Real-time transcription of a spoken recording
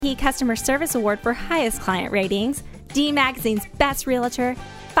Customer Service Award for highest client ratings, D Magazine's Best Realtor,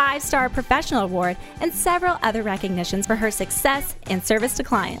 5-star Professional Award, and several other recognitions for her success and service to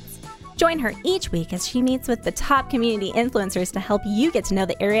clients. Join her each week as she meets with the top community influencers to help you get to know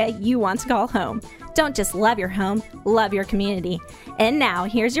the area you want to call home. Don't just love your home, love your community. And now,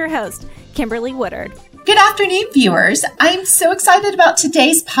 here's your host, Kimberly Woodard. Good afternoon, viewers. I'm so excited about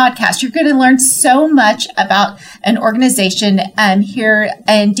today's podcast. You're going to learn so much about an organization here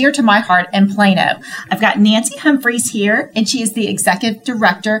and dear to my heart in Plano. I've got Nancy Humphreys here, and she is the Executive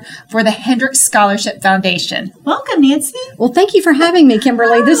Director for the Hendricks Scholarship Foundation. Welcome, Nancy. Well, thank you for having me,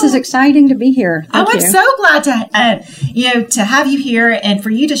 Kimberly. Oh. This is exciting to be here. Thank you. I'm so glad to have you here and for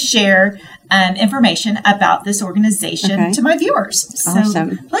you to share information about this organization to my viewers.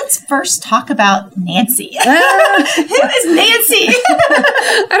 Awesome. So let's first talk about Nancy. Who is Nancy?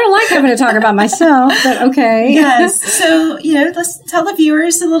 I don't like having to talk about myself, but okay. Yes. So, let's tell the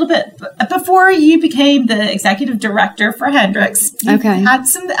viewers a little bit. Before you became the executive director for Hendricks, you had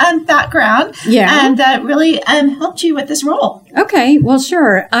some background and that really helped you with this role. Okay. Well,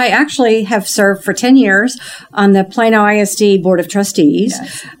 sure. I actually have served for 10 years on the Plano ISD Board of Trustees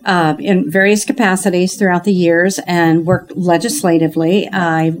in various capacities throughout the years and worked legislatively.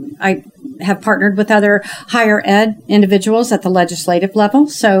 I have partnered with other higher ed individuals at the legislative level.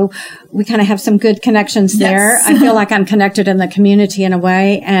 So we kind of have some good connections there. I feel like I'm connected in the community in a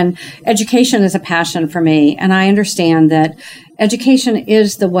way, and education is a passion for me. And I understand that education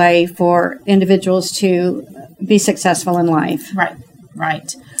is the way for individuals to be successful in life.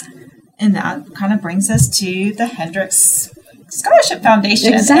 Right. And that kind of brings us to the Hendricks Scholarship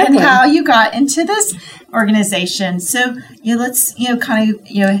Foundation and how you got into this organization. So, Hendricks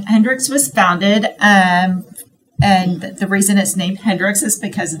was founded, and the reason it's named Hendricks is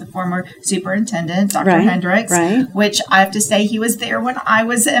because of the former superintendent, Dr. Hendricks, which I have to say he was there when I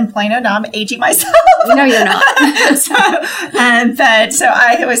was in Plano. Now I'm aging myself. No, you're not. So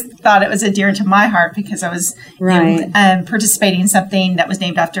I always thought it was dear to my heart because I was participating in something that was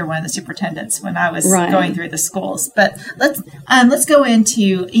named after one of the superintendents when I was going through the schools. But let's go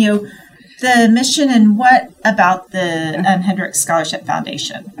into the mission and what about the Hendricks Scholarship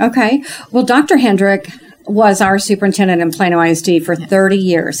Foundation. Okay. Well, Dr. Hendrick was our superintendent in Plano ISD for 30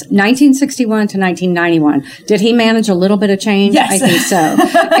 years, 1961 to 1991. Did he manage a little bit of change? Yes. I think so.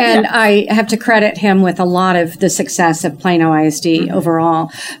 And I have to credit him with a lot of the success of Plano ISD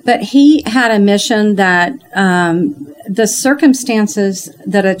overall. But he had a mission that the circumstances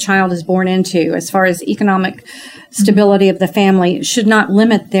that a child is born into, as far as economic stability of the family, should not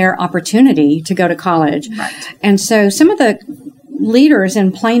limit their opportunity to go to college. Right. And so some of the leaders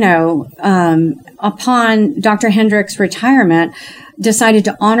in Plano, upon Dr. Hendricks' retirement, decided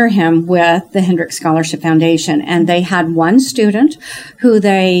to honor him with the Hendricks Scholarship Foundation. And they had one student who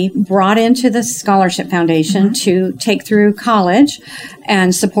they brought into the Scholarship Foundation to take through college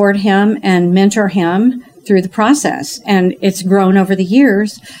and support him and mentor him through the process. And it's grown over the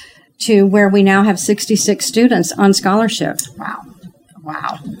years to where we now have 66 students on scholarship. Wow.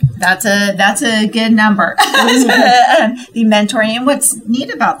 That's a good number. The mentoring. And what's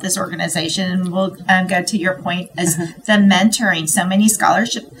neat about this organization, and we'll go to your point, is the mentoring. So many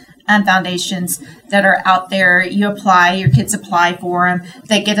scholarship foundations that are out there, you apply, your kids apply for them,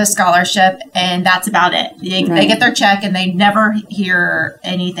 they get a scholarship, and that's about it. They get their check, and they never hear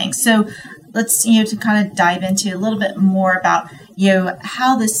anything. So let's, to kind of dive into a little bit more about,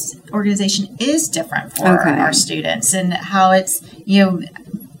 how this organization is different for our students and how it's,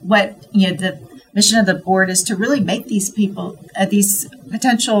 what, the mission of the board is to really make these people, these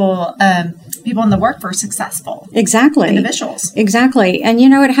potential people in the workforce successful. Exactly. Individuals. Exactly. And,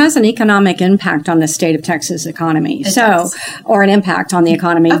 it has an economic impact on the state of Texas economy. Or an impact on the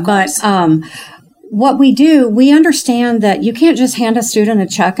economy. But what we do, we understand that you can't just hand a student a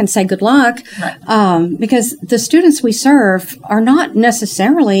check and say good luck, because the students we serve are not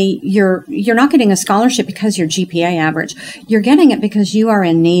necessarily, you're not getting a scholarship because your GPA average. You're getting it because you are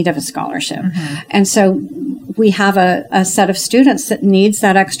in need of a scholarship. And so we have a set of students that needs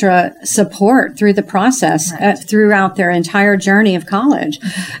that extra support through the process throughout their entire journey of college.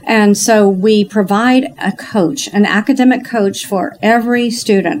 And so we provide a coach, an academic coach for every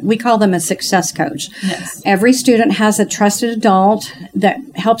student. We call them a success coach. Yes. Every student has a trusted adult that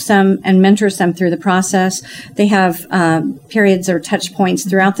helps them and mentors them through the process. They have periods or touch points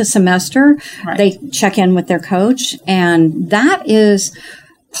throughout the semester. They check in with their coach, and that is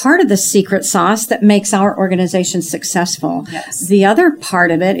part of the secret sauce that makes our organization successful. Yes. The other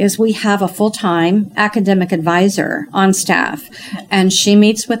part of it is we have a full-time academic advisor on staff, and she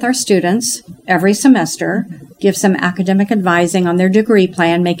meets with our students every semester give some academic advising on their degree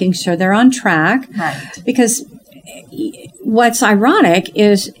plan, making sure they're on track. Right. Because what's ironic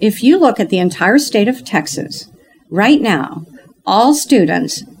is if you look at the entire state of Texas right now, all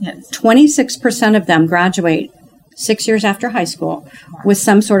students, 26% of them graduate 6 years after high school with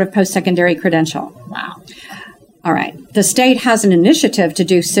some sort of post-secondary credential. Wow. All right. The state has an initiative to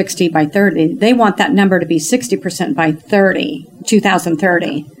do 60 by 30. They want that number to be 60% by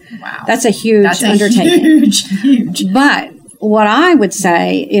 2030. Wow. That's a huge undertaking. Huge. But what I would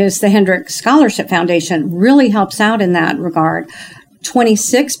say is the Hendrick Scholarship Foundation really helps out in that regard.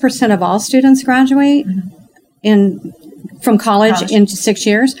 26% of all students graduate from college in 6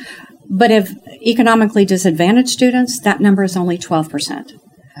 years. But if economically disadvantaged students, that number is only 12%.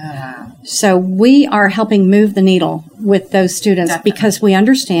 Oh, wow. So we are helping move the needle with those students because we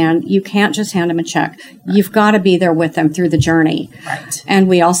understand you can't just hand them a check. Right. You've got to be there with them through the journey. Right. And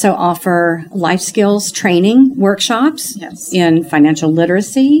we also offer life skills training workshops in financial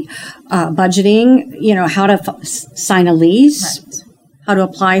literacy, budgeting, how to sign a lease, how to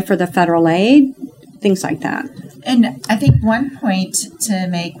apply for the federal aid, things like that. And I think one point to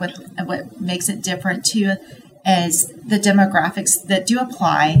make with what makes it different too is the demographics that do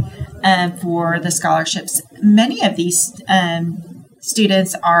apply for the scholarships. Many of these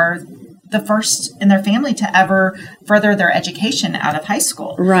students are the first in their family to ever further their education out of high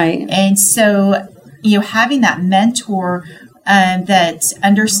school. Right. And so, having that mentor that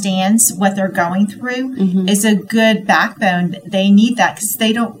understands what they're going through is a good backbone. They need that because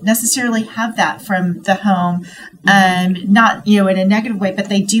they don't necessarily have that from the home. Not, in a negative way, but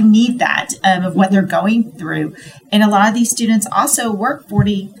they do need that of what they're going through. And a lot of these students also work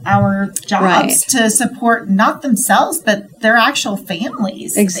 40-hour jobs to support not themselves, but their actual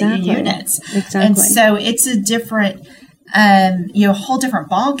families, units. Exactly. And so it's a different, a whole different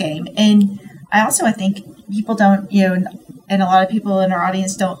ball game. And I think people don't, and a lot of people in our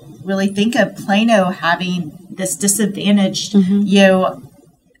audience don't really think of Plano having this disadvantaged,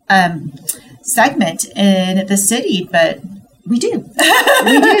 segment in the city, but we do.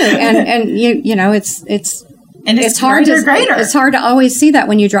 We do, and it's hard to greater. It's hard to always see that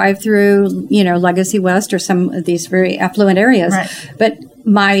when you drive through, Legacy West or some of these very affluent areas. Right. But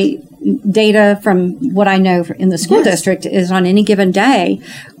my data from what I know in the school district is on any given day,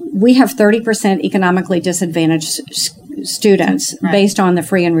 we have 30% economically disadvantaged students based on the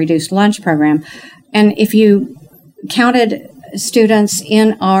free and reduced lunch program. And if you counted students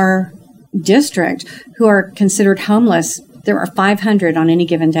in our district who are considered homeless, there are 500 on any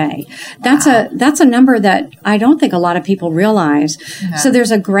given day. That's a number that I don't think a lot of people realize. No. So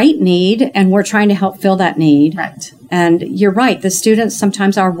there's a great need, and we're trying to help fill that need. Right. And you're right, the students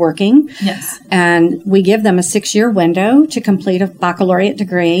sometimes are working. Yes. And we give them a 6-year window to complete a baccalaureate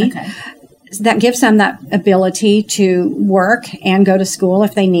degree. Okay. That gives them that ability to work and go to school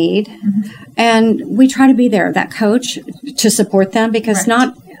if they need. And we try to be there, that coach, to support them because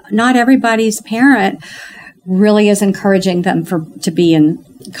not everybody's parent really is encouraging them to be in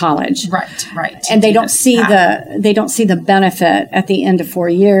college. Right. And they don't see the benefit at the end of 4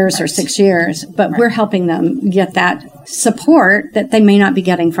 years or 6 years, but we're helping them get that support that they may not be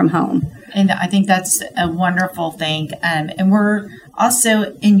getting from home. And I think that's a wonderful thing. And we're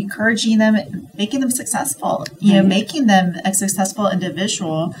also encouraging them, making them successful, making them a successful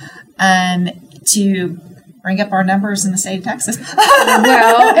individual to bring up our numbers in the state of Texas.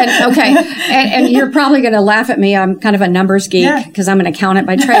 Well, and you're probably going to laugh at me. I'm kind of a numbers geek because I'm an accountant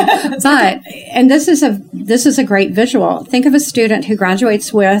by trade. But and this is a great visual. Think of a student who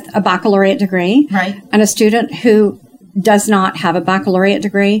graduates with a baccalaureate degree, and a student who does not have a baccalaureate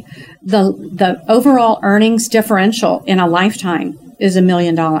degree. The overall earnings differential in a lifetime is $1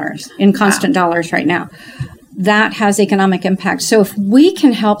 million in constant dollars right now. That has economic impact. So if we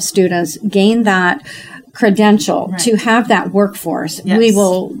can help students gain that credential to have that workforce, we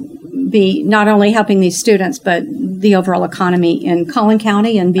will be not only helping these students, but the overall economy in Collin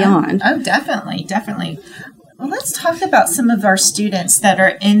County and beyond. Oh, definitely. Well, let's talk about some of our students that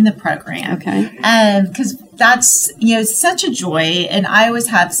are in the program. Okay. Because that's, such a joy. And I always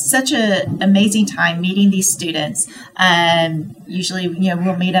have such an amazing time meeting these students. Usually,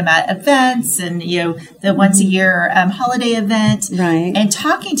 we'll meet them at events and, the once a year holiday event. Right. And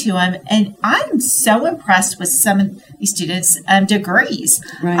talking to them. And I'm so impressed with some of these students' degrees.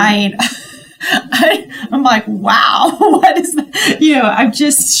 Right. I'm like, wow, what is that? I'm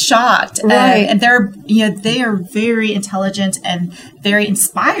just shocked. Right. And they're, they are very intelligent and very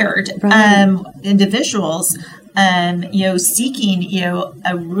inspired individuals, seeking,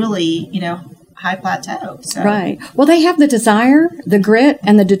 a really, high plateau. So. Right. Well, they have the desire, the grit,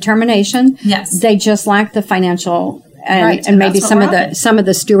 and the determination. Yes. They just lack the financial Right. and maybe some of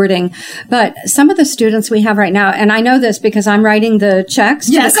the stewarding. But some of the students we have right now, and I know this because I'm writing the checks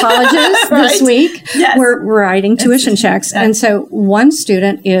to the colleges this week. Yes. We're writing tuition checks. And so one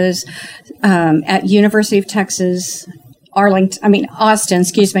student is at University of Texas Austin,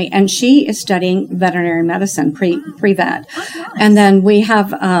 and she is studying veterinary medicine, pre-vet. Oh, nice. And then we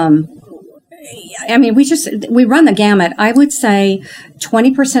have, we run the gamut. I would say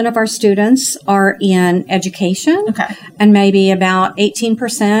 20% of our students are in education. Okay. And maybe about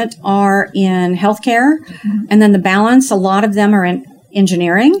 18% are in healthcare. Mm-hmm. And then the balance, a lot of them are in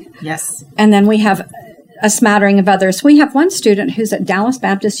engineering. Yes. And then we have a smattering of others. We have one student who's at Dallas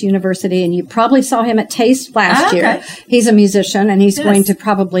Baptist University, and you probably saw him at Taste last year. He's a musician, and he's going to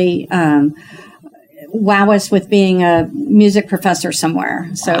probably wow us with being a music professor somewhere.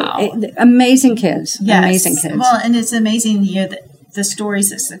 So amazing kids. Yes. Amazing kids. Well, and it's amazing, the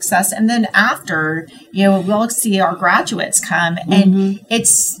stories of success. And then after, we'll see our graduates come, and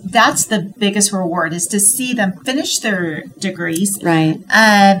that's the biggest reward, is to see them finish their degrees. Right.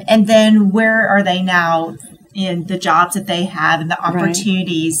 And then where are they now in the jobs that they have and the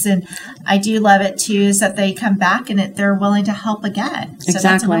opportunities. Right. And I do love it too, is that they come back and they're willing to help again. So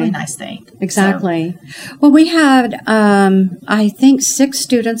that's a really nice thing. Exactly. So. Well, we had, I think 6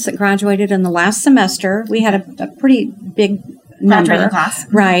 students that graduated in the last semester. We had a pretty big graduating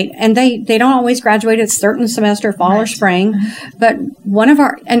class. Right. And they don't always graduate at a certain semester, fall or spring. But one of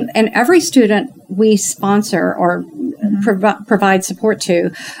our, and every student we sponsor or provide support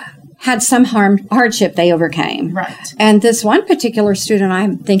to had some hardship they overcame. Right. And this one particular student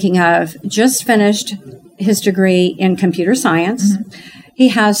I'm thinking of just finished his degree in computer science. He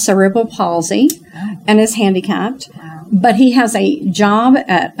has cerebral palsy and is handicapped. Wow. But he has a job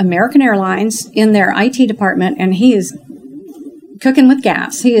at American Airlines in their IT department, and he is cooking with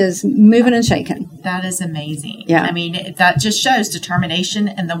gas. He is moving and shaking. That is amazing. Yeah. I mean, that just shows determination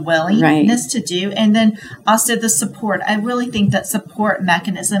and the willingness to do. And then also the support. I really think that support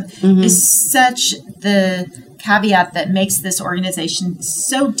mechanism is such the caveat that makes this organization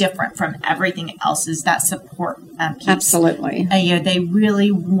so different from everything else, is that support piece. Absolutely. They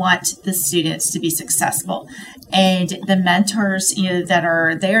really want the students to be successful. And the mentors, that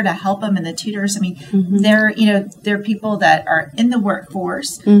are there to help them, and the tutors, I mean, they're people that are in the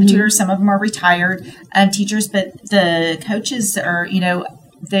workforce. The tutors, some of them are retired teachers, but the coaches are,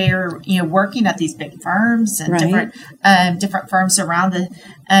 they're working at these big firms and different firms around the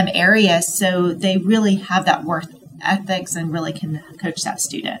area, so they really have that work ethics and really can coach that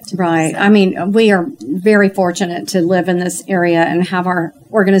student. Right. So. I mean, we are very fortunate to live in this area and have our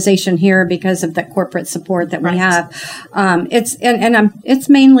organization here because of the corporate support that we have. It's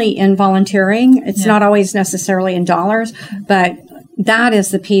mainly in volunteering. It's not always necessarily in dollars, but that is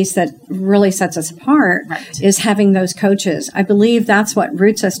the piece that really sets us apart, is having those coaches. I believe that's what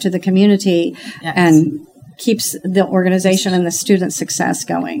roots us to the community and keeps the organization and the student success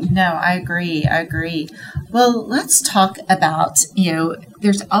going. No, I agree. Well, let's talk about,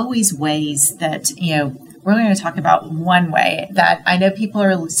 there's always ways that, we're going to talk about one way that I know people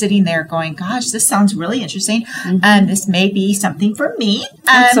are sitting there going, gosh, this sounds really interesting. And this may be something for me.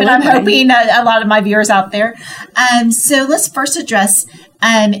 And I'm hoping a lot of my viewers out there. So let's first address,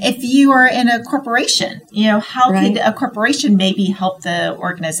 if you are in a corporation, how could a corporation maybe help the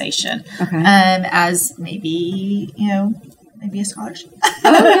organization as maybe, maybe a scholarship?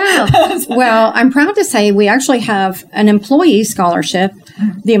 Well, I'm proud to say we actually have an employee scholarship.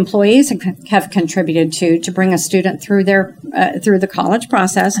 The employees have contributed to bring a student through their through the college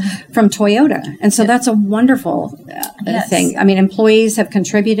process from Toyota, and so that's a wonderful thing. I mean, employees have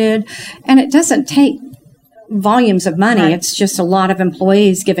contributed, and it doesn't take volumes of money. It's just a lot of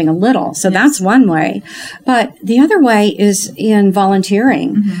employees giving a little. So that's one way. But the other way is in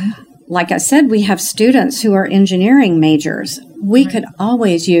volunteering. Like I said, we have students who are engineering majors. We could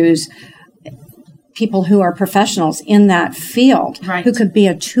always use people who are professionals in that field who could be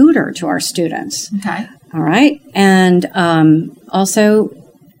a tutor to our students. All right. And also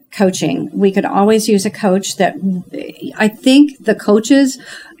coaching. We could always use a coach that I think the coaches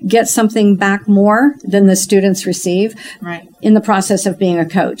get something back more than the students receive in the process of being a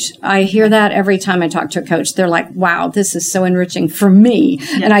coach. I hear that every time I talk to a coach. They're like, wow, this is so enriching for me.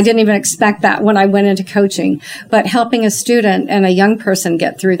 And I didn't even expect that when I went into coaching. But helping a student and a young person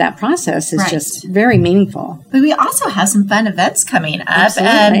get through that process is just very meaningful. But we also have some fun events coming up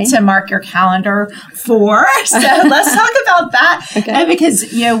to mark your calendar for. So let's talk about that. Because,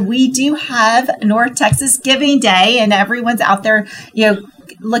 we do have North Texas Giving Day, and everyone's out there,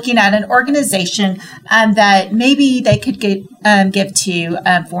 looking at an organization that maybe they could give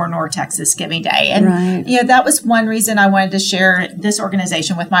to for North Texas Giving Day. And, that was one reason I wanted to share this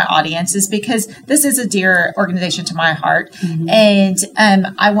organization with my audience, is because this is a dear organization to my heart. And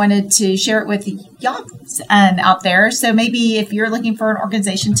I wanted to share it with y'all out there. So maybe if you're looking for an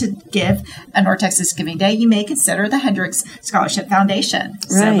organization to give a North Texas Giving Day, you may consider the Hendricks Scholarship Foundation.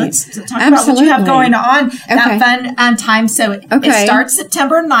 So let's talk about what you have going on that fun time. So it starts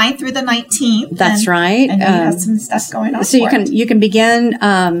September 9th through the 19th. That's right. And you have some stuff going on. So you can begin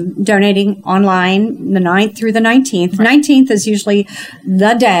donating online the 9th through the 19th. 19th is usually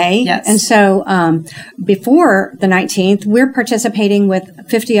the day. Yes. And so before the 19th, we're participating with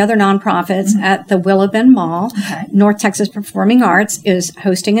 50 other nonprofits at the Willow Bend Mall. North Texas Performing Arts is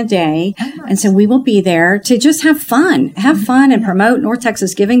hosting a day. And so we will be there to just have fun and promote North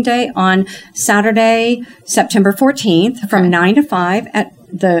Texas Giving Day on Saturday, September 14th from 9 to 5 at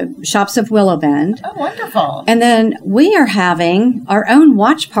the Shops of Willow Bend. Oh, wonderful. And then we are having our own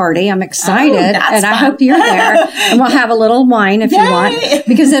watch party. I'm excited. And I hope you're there. And we'll have a little wine if you want,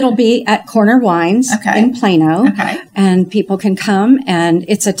 because it'll be at Corner Wines in Plano. And people can come, and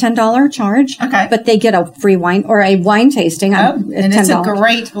it's a $10 charge, but they get a free wine or a wine tasting. And it's a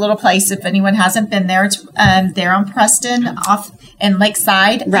great little place. If anyone hasn't been there, it's there on Preston off in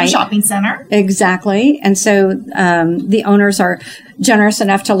Lakeside Shopping Center. Exactly. And so the owners are generous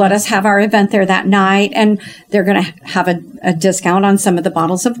enough to let us have our event there that night, and they're going to have a discount on some of the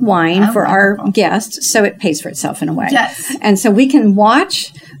bottles of wine for our guests, so it pays for itself in a way. And so we can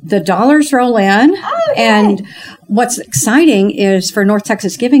watch the dollars roll in. And what's exciting is for North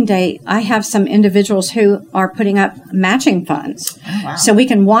Texas Giving Day, I have some individuals who are putting up matching funds. So we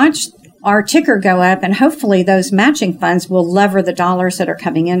can watch our ticker go up, and hopefully those matching funds will lever the dollars that are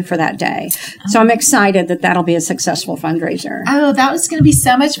coming in for that day. So I'm excited that that'll be a successful fundraiser. Oh, that was going to be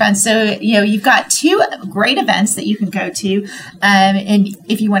so much fun. So, you've got two great events that you can go to. And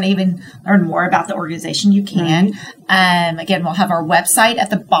if you want to even learn more about the organization, you can. Again, we'll have our website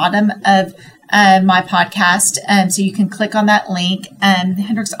at the bottom of my podcast. So you can click on that link.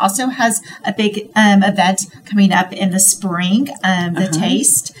 Hendricks also has a big event coming up in the spring, the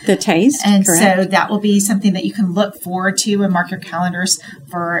Taste. The Taste, and correct. So that will be something that you can look forward to and mark your calendars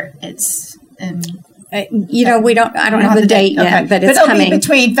for its. I don't have the date yet, but it's coming. Be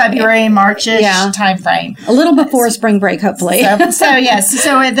between February and March-ish time frame. A little before spring break, hopefully. So yes.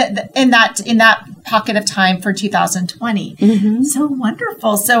 So in that pocket of time for 2020. So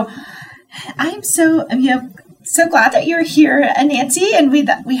wonderful. So I'm so glad that you're here, Nancy, and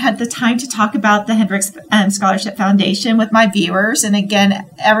we had the time to talk about the Hendricks Scholarship Foundation with my viewers. And again,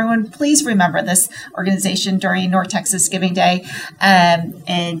 everyone, please remember this organization during North Texas Giving Day, and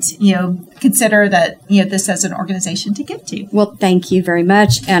consider that this as an organization to give to. Well, thank you very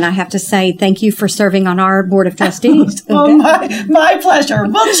much, and I have to say thank you for serving on our board of trustees. My pleasure.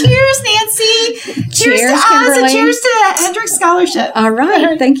 Well, cheers, Nancy. Cheers to us, and cheers to Hendricks Scholarship. All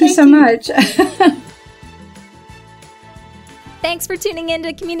right, thank you so much. Thanks for tuning in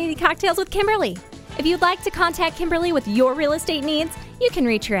to Community Cocktails with Kimberly. If you'd like to contact Kimberly with your real estate needs, you can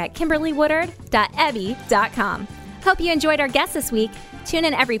reach her at kimberlywoodard.ebby.com. Hope you enjoyed our guest this week. Tune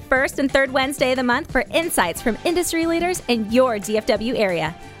in every first and third Wednesday of the month for insights from industry leaders in your DFW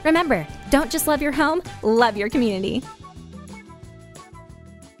area. Remember, don't just love your home, love your community.